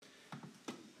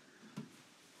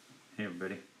Hey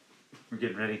everybody, we're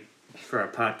getting ready for our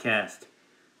podcast,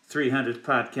 300th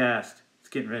podcast. It's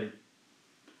getting ready.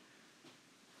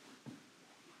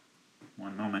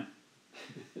 One moment.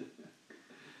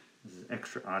 This is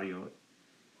extra audio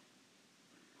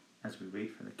as we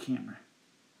wait for the camera.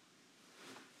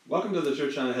 Welcome to the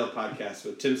Church on the Hill podcast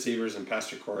with Tim Sievers and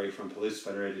Pastor Corey from Palouse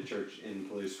Federated Church in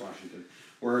Palouse, Washington.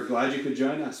 We're glad you could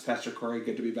join us. Pastor Corey,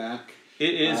 good to be back.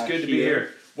 It is good to be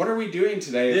here. What are we doing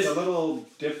today? It's a little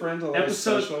different, a little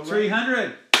episode special.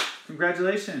 300.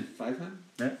 Congratulations. 500?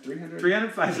 Yeah. 300?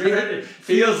 300, 500.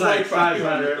 Feels like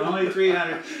 500. Only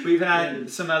 300. We've had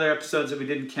some other episodes that we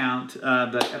didn't count,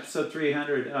 but episode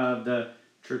 300 of the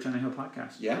Church on the Hill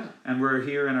podcast. Yeah. And we're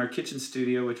here in our kitchen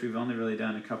studio, which we've only really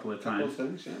done a couple of times. Couple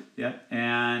of things, yeah. Yeah.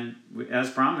 And as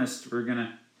promised, we're going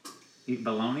to eat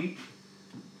bologna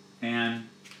and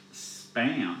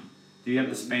Spam. Do you have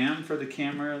the Spam for the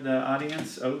camera, the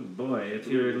audience? Oh boy. If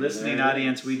you're listening,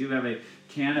 audience, we do have a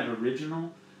can of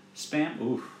original Spam.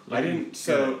 Ooh.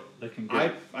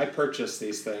 I purchased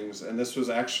these things, and this was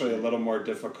actually a little more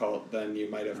difficult than you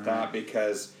might have thought,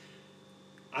 because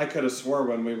I could have swore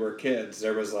when we were kids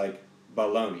there was like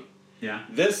bologna. Yeah.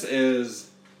 This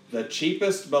is the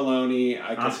cheapest bologna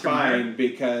I could find,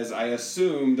 because I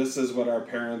assume this is what our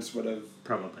parents would have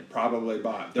probably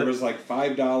bought. There was like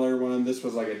 $5 one. This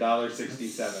was like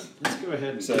 $1.67. Let's go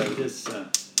ahead and get this.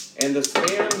 And the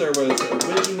Spam, there was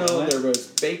original, there was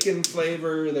bacon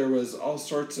flavor, there was all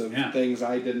sorts of things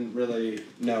I didn't really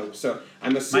know. So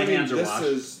I'm assuming this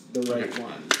is the right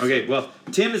one. Okay, well,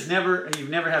 Tim you've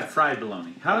never had fried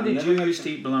bologna. How did you used to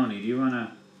eat bologna? Do you want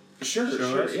to Sure,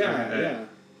 us? Yeah.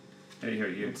 Hey, here,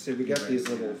 you. Let's see, we got these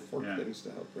little fork things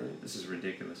to help, right? This is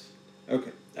ridiculous.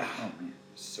 Okay. Oh, man.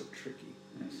 So tricky.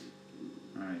 Yes.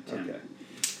 All right, Tim. Okay.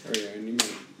 There you go.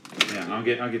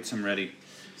 Yeah, I'll get some ready.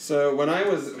 So when I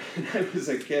was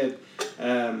a kid,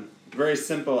 very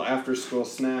simple after-school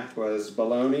snack was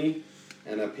bologna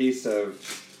and a piece of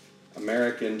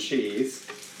American cheese.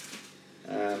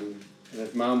 And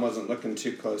if Mom wasn't looking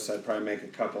too close, I'd probably make a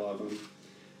couple of them.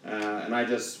 And I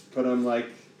just put them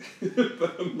like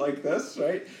this,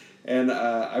 right? And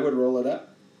I would roll it up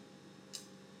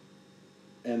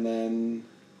and then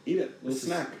eat it. Little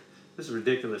snack. This is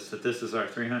ridiculous that this is our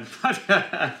 300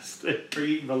 podcast for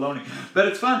eating bologna, but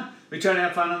it's fun. We try to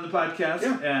have fun on the podcast,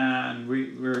 and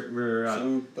we're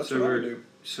so that's what I do.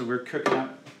 So we're cooking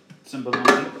up some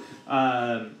bologna.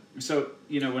 So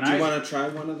when do you want to try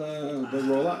one of the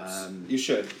roll-ups? You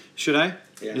should. Should I?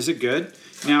 Yeah. Is it good?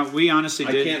 Now we honestly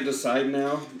I can't decide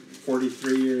now.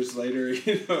 43 years later,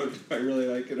 do I really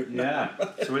like it or not?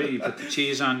 Yeah. So what do you put the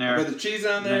cheese on there? Put the cheese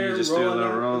on there, you just do a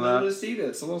little roll up. Just eat it.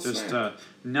 It's a little snack.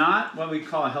 Not what we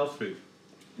call a health food.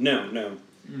 No.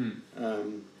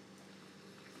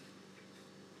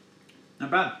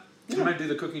 Not bad. I'm going to do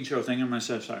the cooking show thing. I'm going to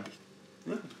set aside.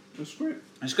 Yeah, that's great.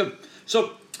 That's good.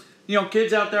 So,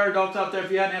 kids out there, adults out there,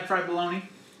 if you hadn't had fried bologna,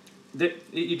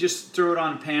 you just throw it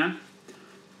on a pan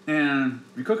and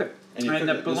you cook it. And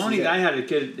the bologna that I had as a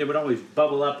kid, it would always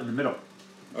bubble up in the middle.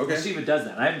 Okay. Steve, it does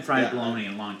that. I haven't fried bologna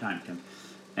in a long time, Tim.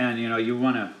 And, you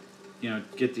want to,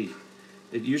 get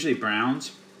it usually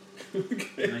browns.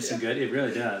 Okay. Nice and good. It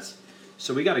really does.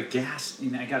 So we got a gas,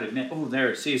 I got to admit,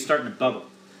 there, see, it's starting to bubble.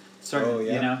 It's starting,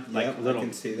 like a little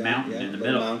mountain in the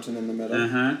middle. Mountain in the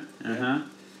middle.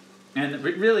 And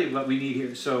really what we need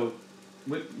here, so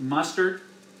with mustard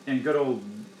and good old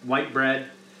white bread,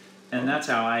 and that's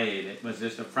how I ate it, was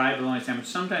just a fried bologna sandwich,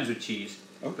 sometimes with cheese,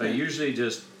 but usually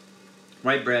just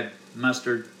white bread,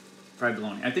 mustard, fried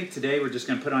bologna. I think today we're just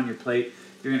going to put it on your plate.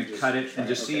 You're going to cut it and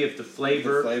just see if the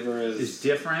flavor is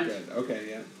different. Good.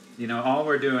 Okay, yeah. All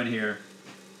we're doing here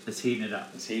is heating it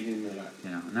up.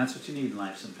 And that's what you need in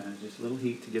life sometimes, just a little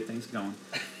heat to get things going.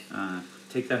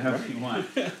 Take that however you want.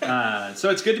 So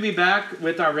it's good to be back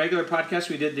with our regular podcast.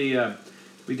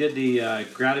 We did the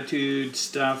gratitude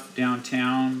stuff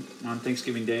downtown on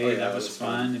Thanksgiving Day. That was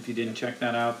fun. If you didn't check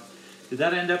that out. Did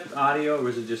that end up audio or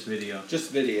was it just video?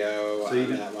 Just video so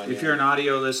that one. If you're an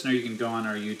audio listener, you can go on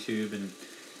our YouTube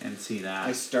and see that.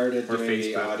 I started doing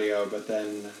the audio, but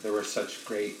then there were such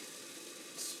great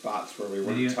spots where we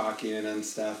weren't talking and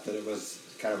stuff that it was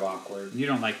kind of awkward. You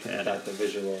don't like to edit. The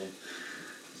visual.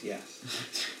 Yes.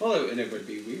 Well, and it would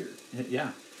be weird.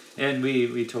 Yeah. And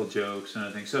we told jokes and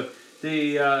other things. So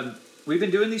we've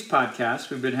been doing these podcasts.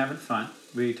 We've been having fun.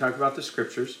 We talk about the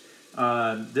scriptures.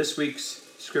 This week's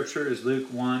scripture is Luke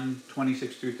 1,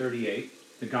 26 through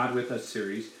 38, the God With Us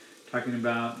series, talking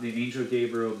about the angel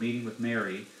Gabriel meeting with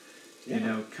Mary,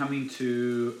 coming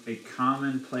to a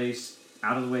commonplace,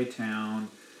 out-of-the-way town,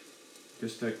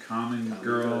 just a common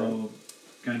girl,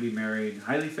 going to be married,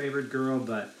 highly favored girl,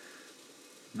 but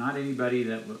not anybody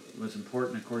that was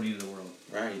important according to the world.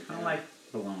 Right. Kind of like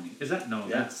bologna. Is that no?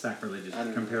 Yeah. That's sacrilegious. I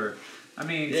don't Compare. I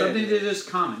mean, Yeah, something it that is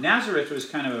common. Nazareth was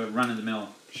kind of a run-of-the-mill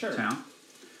Sure. town.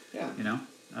 Yeah. You know,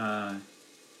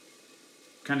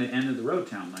 kind of end of the road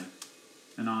town, like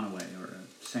an Onaway or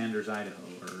a Sanders, Idaho,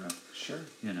 or a, Sure.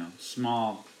 you know,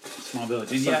 small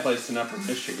village. And yet, Someplace in Upper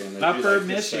Michigan. as you Upper like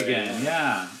to say, Michigan,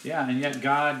 yeah, and yet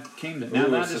God came to. Now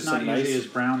Ooh, that it's is just not a usually nice-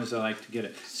 as brown as I like to get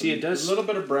it. See, it A does. little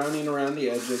bit of browning around the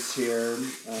edges here.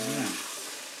 Yeah.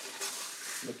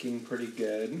 Looking pretty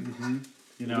good. Mm-hmm.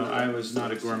 You know, I was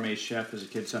not a gourmet chef as a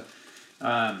kid, so.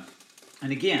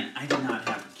 And again, I did not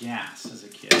have gas as a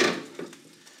kid.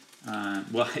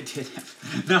 Well, I did have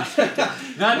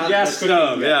not gas the cooking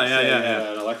stove. gas,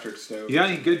 Yeah. An electric stove. You got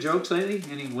any good jokes lately?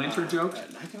 Any winter jokes?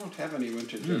 I don't have any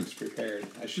winter jokes prepared.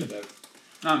 I should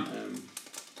have.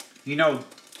 You know,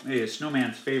 a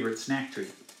snowman's favorite snack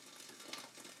treat.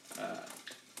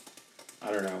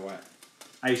 I don't know what.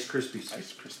 Ice Krispies.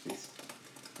 Ice Krispies.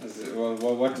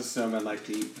 Well, what does snowmen like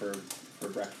to eat for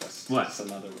breakfast? What?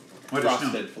 Some other What is frosted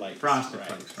snow- flakes. Frosted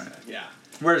flakes, right. Yeah.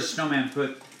 Where does snowman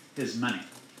put his money?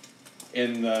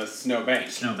 In the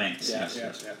snowbank. Snowbanks. Yeah,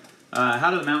 Yes. yeah.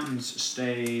 How do the mountains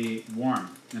stay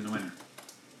warm in the winter?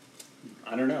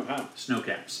 I don't know how.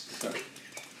 Snowcaps. Okay.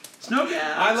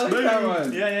 Snowcaps. I like that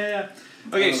one. Yeah.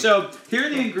 Okay, so here are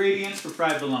the ingredients for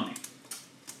fried bologna.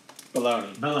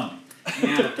 Bologna.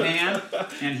 And a pan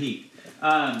and heat.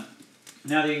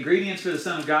 Now the ingredients for the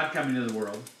Son of God coming into the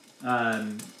world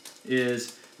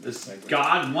is this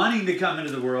God wanting to come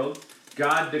into the world,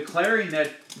 God declaring that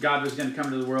God was going to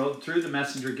come into the world through the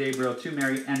messenger Gabriel to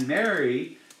Mary, and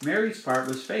Mary's part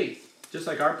was faith, just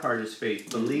like our part is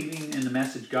faith, believing in the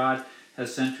message God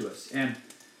has sent to us. And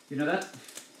you know that's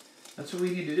what we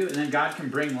need to do. And then God can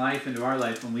bring life into our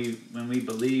life when we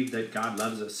believe that God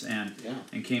loves us and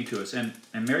came to us. And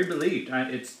Mary believed.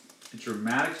 It's a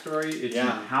dramatic story. It's an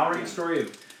empowering story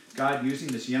of God using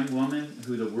this young woman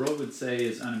who the world would say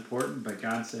is unimportant, but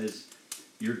God says,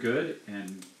 you're good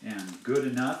and good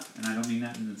enough, and I don't mean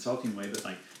that in an insulting way, but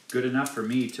like good enough for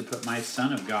me to put my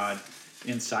Son of God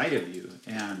inside of you.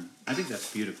 And I think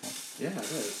that's beautiful. Yeah, it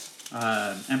is.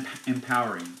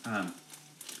 Empowering.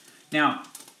 Now,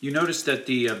 you notice that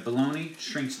the bologna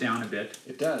shrinks down a bit.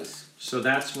 It does. So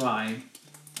that's why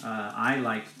I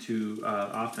like to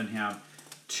often have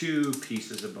 2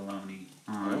 pieces of bologna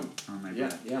on my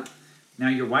bread. Yeah. Now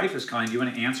your wife is calling. Do you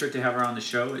want to answer it to have her on the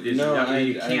show? You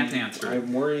can't answer.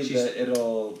 I'm worried that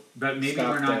it'll. But maybe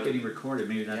we're not getting recorded.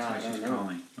 Maybe that's why she's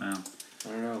calling. Well, I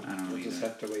don't know. I don't know We'll just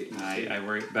have to wait and see. I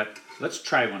worry. But let's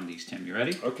try one of these, Tim. You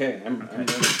ready? Okay, I'm ready.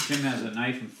 Tim has a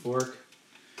knife and fork.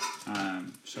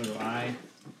 So do I.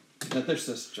 There's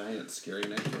this giant scary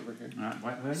knife over here.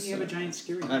 Why do you have a giant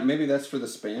scary knife? Maybe that's for the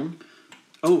Spam.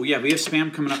 Oh, yeah, we have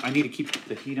Spam coming up. I need to keep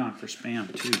the heat on for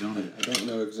Spam, too, don't I? I don't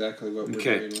know exactly what we're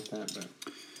doing with that, but...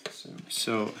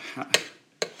 So,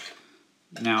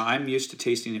 now I'm used to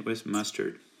tasting it with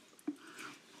mustard.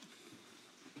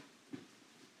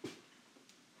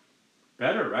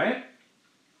 Better, right?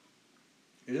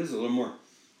 It is a little more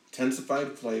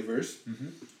intensified flavors. Mm-hmm.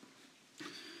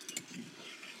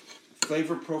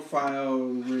 Flavor profile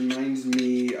reminds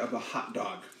me of a hot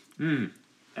dog.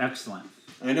 Excellent.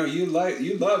 I know you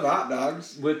love hot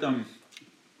dogs. With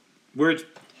where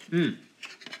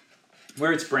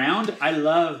it's browned, I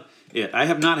love it. I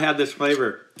have not had this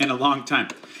flavor in a long time.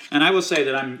 And I will say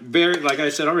that I'm very, like I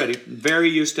said already, very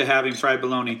used to having fried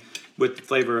bologna with the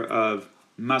flavor of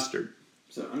mustard.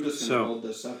 So I'm just going to hold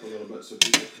this up a little bit so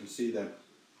people can see that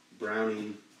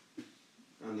browning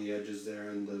on the edges there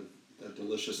and the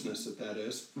deliciousness that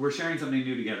is. We're sharing something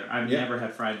new together. I've never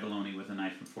had fried bologna with a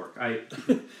knife and fork. I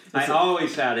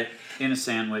always had it in a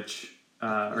sandwich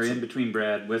or in between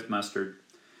bread with mustard,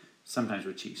 sometimes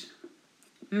with cheese.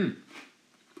 Okay.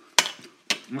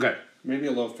 Maybe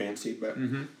a little fancy, but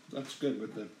that's good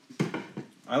with the...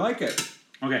 I like it.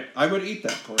 Okay. I would eat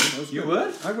that, Corey. That was You good.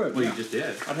 would? I would, Well, you just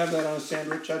did. I'd have that on a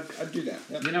sandwich. I'd do that.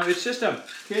 Yep. You know, it's just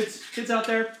kids out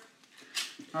there,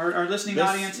 our listening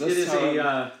audience. It is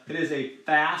a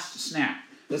fast snack.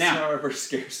 This, now, however,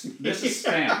 scares me. This is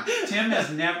Spam. Tim has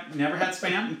never had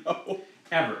Spam. No.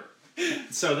 Ever.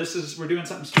 So we're doing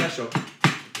something special.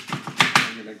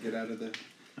 I'm gonna get out of the.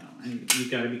 Oh, and you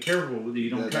got to be careful that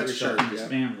you don't cut yourself sharp, in the yeah.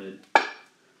 Spam lid.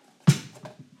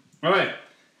 All right.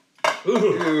 Ooh.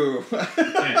 Ooh.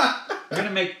 Okay. We're gonna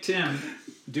make Tim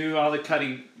do all the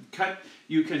cutting.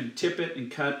 You can tip it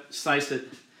and slice it.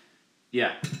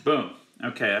 Yeah. Boom.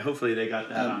 Okay. Hopefully they got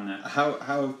that on that.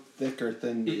 How thick or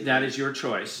thin? That is your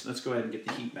choice. Let's go ahead and get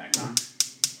the heat back on.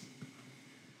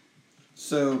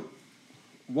 So,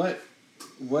 what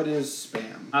What is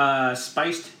Spam?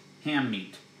 Spiced ham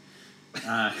meat.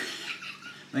 I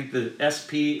think the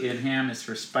SP in ham is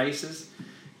for spices.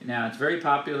 Now, it's very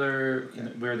popular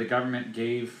where the government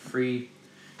gave free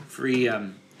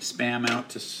Spam out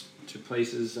to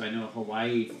places. I know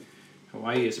Hawaii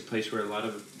is a place where a lot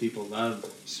of people love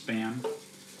Spam.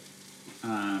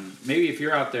 Maybe if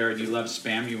you're out there and you love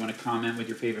Spam, you want to comment with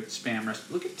your favorite Spam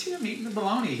recipe. Look at Tim eating the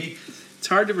bologna. It's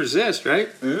hard to resist, right?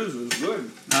 It is. It's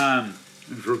good.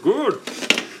 It's good.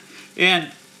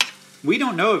 And we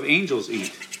don't know if angels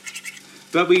eat,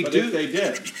 but do. If they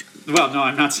did, well, no,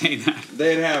 I'm not saying that.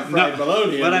 They'd have fried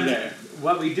bologna every day.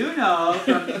 What we do know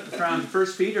from 1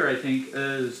 Peter, I think,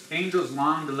 is angels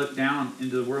long to look down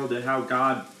into the world at how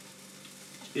God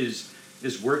is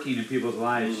working in people's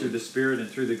lives through the Spirit and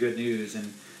through the good news.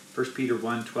 And 1 Peter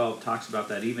 1:12 talks about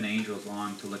that. Even angels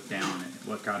long to look down at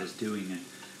what God is doing.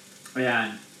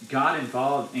 And God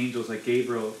involved angels like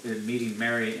Gabriel in meeting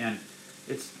Mary. And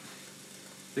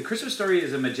the Christmas story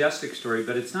is a majestic story,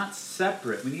 but it's not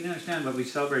separate. We need to understand what we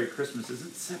celebrate at Christmas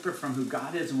isn't separate from who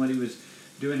God is and what he was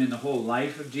doing in the whole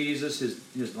life of Jesus,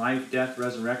 his life, death,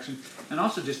 resurrection, and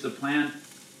also just the plan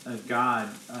of God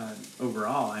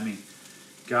overall. I mean,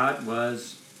 God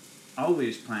was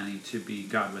always planning to be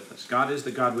God with us. God is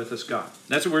the God with us God.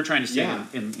 That's what we're trying to say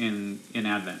in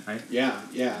Advent, right? Yeah.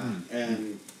 Yeah.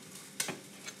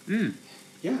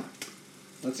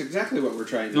 That's exactly what we're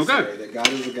trying to say. That God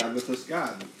is the God with us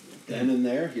God. Then and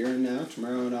there, here and now,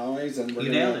 tomorrow and always. And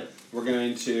we're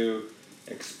going to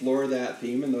explore that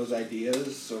theme and those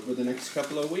ideas over the next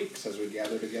couple of weeks as we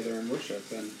gather together and worship.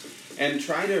 And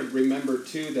try to remember,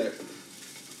 too, that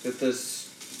this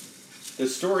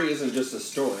story isn't just a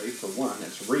story, for one.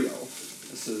 It's real.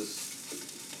 This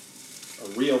is a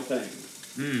real thing.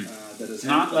 That is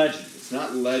not legend. It's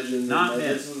not legend. Not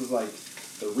myth. This is like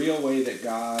the real way that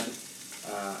God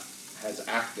has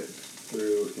acted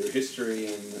through history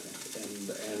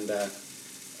and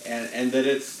that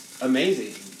it's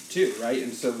amazing too, right?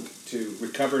 And so to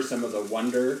recover some of the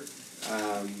wonder,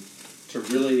 to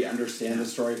really understand the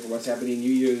story for what's happening.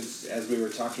 You use, as we were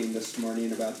talking this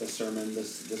morning about the sermon,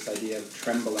 this idea of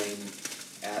trembling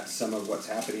at some of what's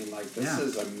happening. Like this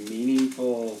is a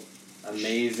meaningful,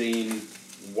 amazing,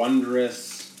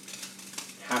 wondrous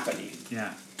happening.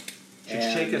 Yeah. It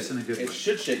should shake us in a good way. It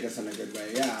should shake us in a good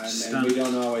way, yeah. And we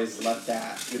don't always let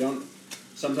that.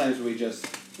 Sometimes we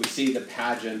see the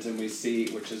pageant and we see,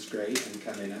 which is great and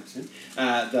coming up soon,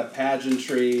 the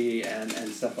pageantry and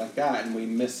stuff like that, and we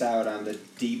miss out on the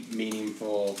deep,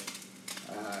 meaningful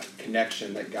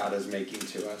connection that God is making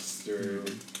to us through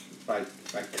by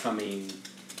coming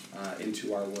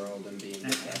into our world and being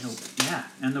with us.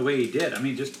 And the way he did. I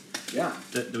mean, just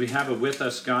that we have a with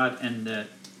us God and a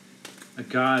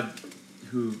God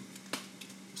who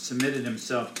submitted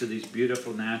himself to these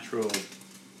beautiful, natural,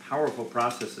 powerful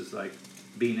processes like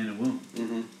being in a womb,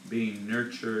 being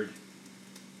nurtured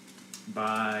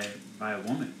by a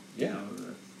woman,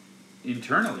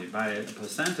 internally by a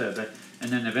placenta, and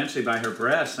then eventually by her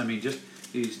breasts. I mean, just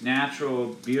these natural,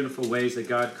 beautiful ways that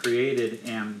God created,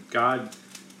 and God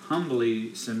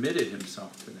humbly submitted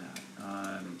himself to that.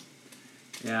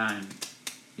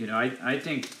 I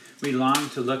think we long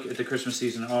to look at the Christmas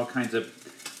season, all kinds of,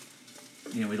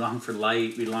 we long for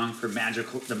light, we long for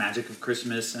the magic of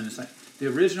Christmas, and it's like, the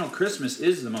original Christmas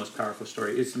is the most powerful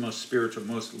story. It's the most spiritual,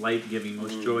 most light-giving,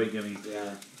 most joy-giving.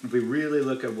 Yeah. If we really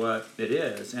look at what it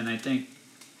is, and I think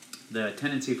the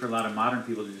tendency for a lot of modern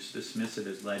people to just dismiss it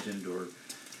as legend or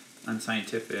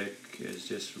unscientific is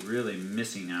just really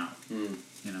missing out.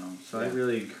 So I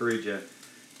really encourage you,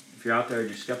 if you're out there and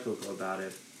you're skeptical about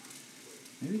it,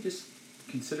 maybe just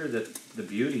consider the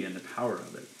beauty and the power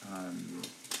of it,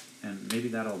 and maybe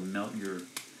that'll melt your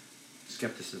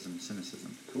skepticism,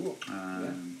 cynicism. Cool.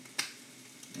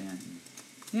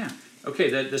 Okay,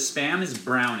 the Spam is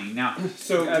brownie. Now,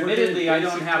 so admittedly, I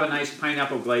don't have a nice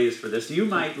pineapple glaze for this. You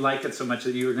might like it so much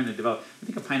that you were going to develop. I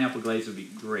think a pineapple glaze would be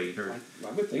great. I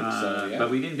would think so, yeah.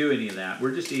 But we didn't do any of that.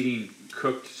 We're just eating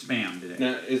cooked Spam today.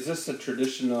 Now, is this a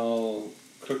traditional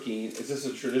cooking? Is this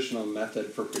a traditional method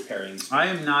for preparing Spam? I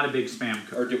am not a big Spam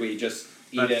cook. Or do we just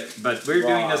eat it But we're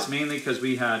raw? doing this mainly because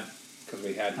we had...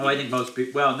 I think most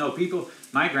people... Well, no, people...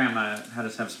 My grandma had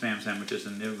us have Spam sandwiches,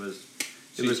 and it was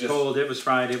cold, it was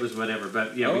fried, it was whatever.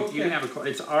 But yeah, you can have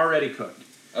it's already cooked.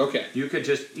 Okay. You could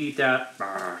just eat that.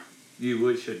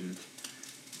 You shouldn't.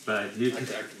 But you could...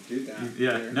 I can do that.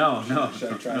 Yeah, here. no.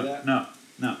 Should I try that? No.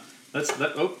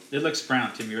 It looks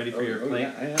brown, Tim. You ready for your plate?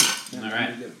 Yeah, I am. All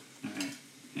right.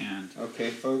 And... Okay,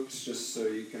 folks, just so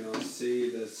you can all see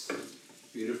this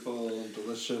beautiful,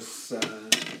 delicious,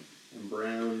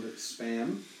 embrowned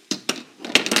Spam.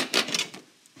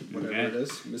 whatever Okay. it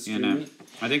is. Mystery And meat.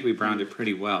 I think we browned it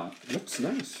pretty well. Looks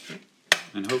nice.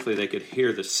 And hopefully they could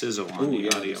hear the sizzle on Oh the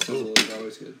yeah, audio. the sizzle is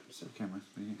always good. So. Camera.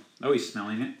 Oh, he's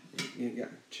smelling it. You got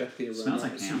to check the aroma. Smells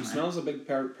like ham, right? Smells a big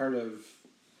part of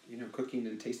cooking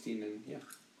and tasting and yeah.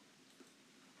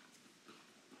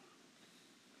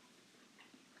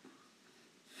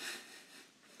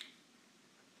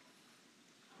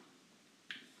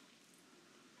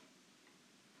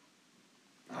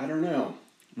 I don't know.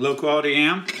 Low quality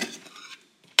ham.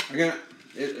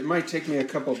 It might take me a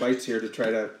couple bites here to try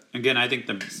to. Again, I think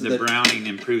the browning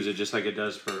improves it just like it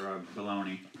does for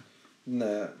bologna.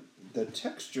 The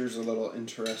texture's a little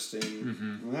interesting.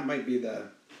 Mm-hmm. Well, that might be the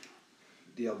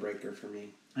deal breaker for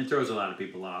me. It throws a lot of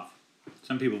people off.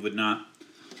 Some people would not.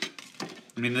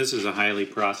 I mean, this is a highly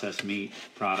processed meat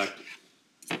product.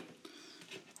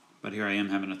 But here I am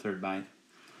having a third bite.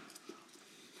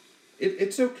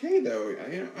 It's okay though.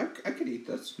 I could eat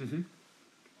this. Mm-hmm.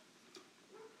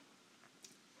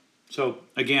 So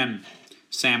again,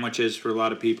 sandwiches for a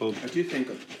lot of people. I do think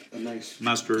a nice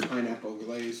Mustard. pineapple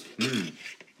glaze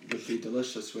would be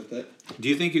delicious with it. Do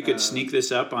you think you could sneak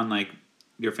this up on like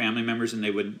your family members and they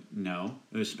wouldn't know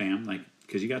it was spam? Like,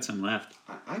 because you got some left.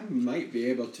 I might be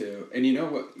able to. And you know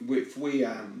what?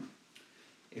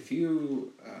 If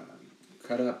you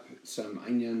cut up some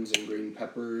onions and green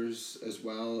peppers as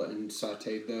well and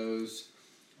sauteed those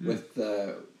with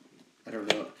I don't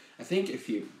know. I think if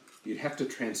you'd have to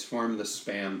transform the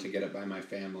Spam to get it by my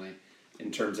family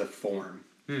in terms of form.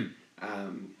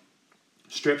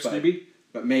 Strips maybe?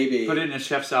 But maybe put it in a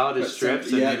chef salad as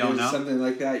strips and you don't know? Something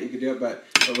like that. You could do it, but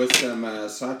with some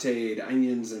sauteed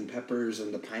onions and peppers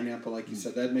and the pineapple, like you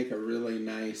said, that'd make a really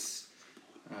nice...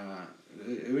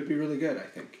 it would be really good, I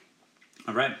think.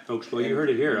 All right, folks. Well, you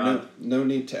heard it here. No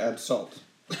need to add salt.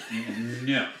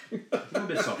 No. A little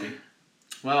bit salty.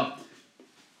 Well,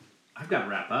 I've got to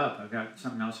wrap up. I've got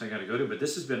something else I got to go to, but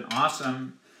this has been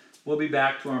awesome. We'll be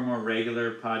back to our more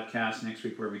regular podcast next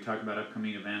week where we talk about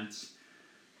upcoming events.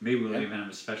 Maybe we'll even have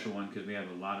a special one because we have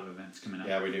a lot of events coming up.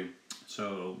 Yeah, we do.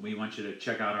 So we want you to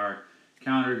check out our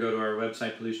calendar, go to our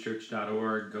website,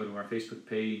 PalouseChurch.org, go to our Facebook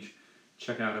page,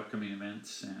 check out upcoming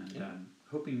events, and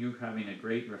hoping you're having a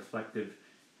great, reflective,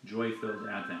 joy-filled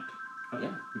Advent.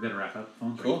 We better wrap up.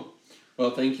 Cool.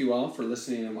 Well, thank you all for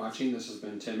listening and watching. This has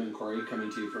been Tim and Corey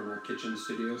coming to you from our kitchen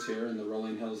studios here in the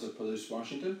rolling hills of Palouse,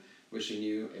 Washington, wishing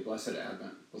you a blessed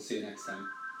Advent. We'll see you next time.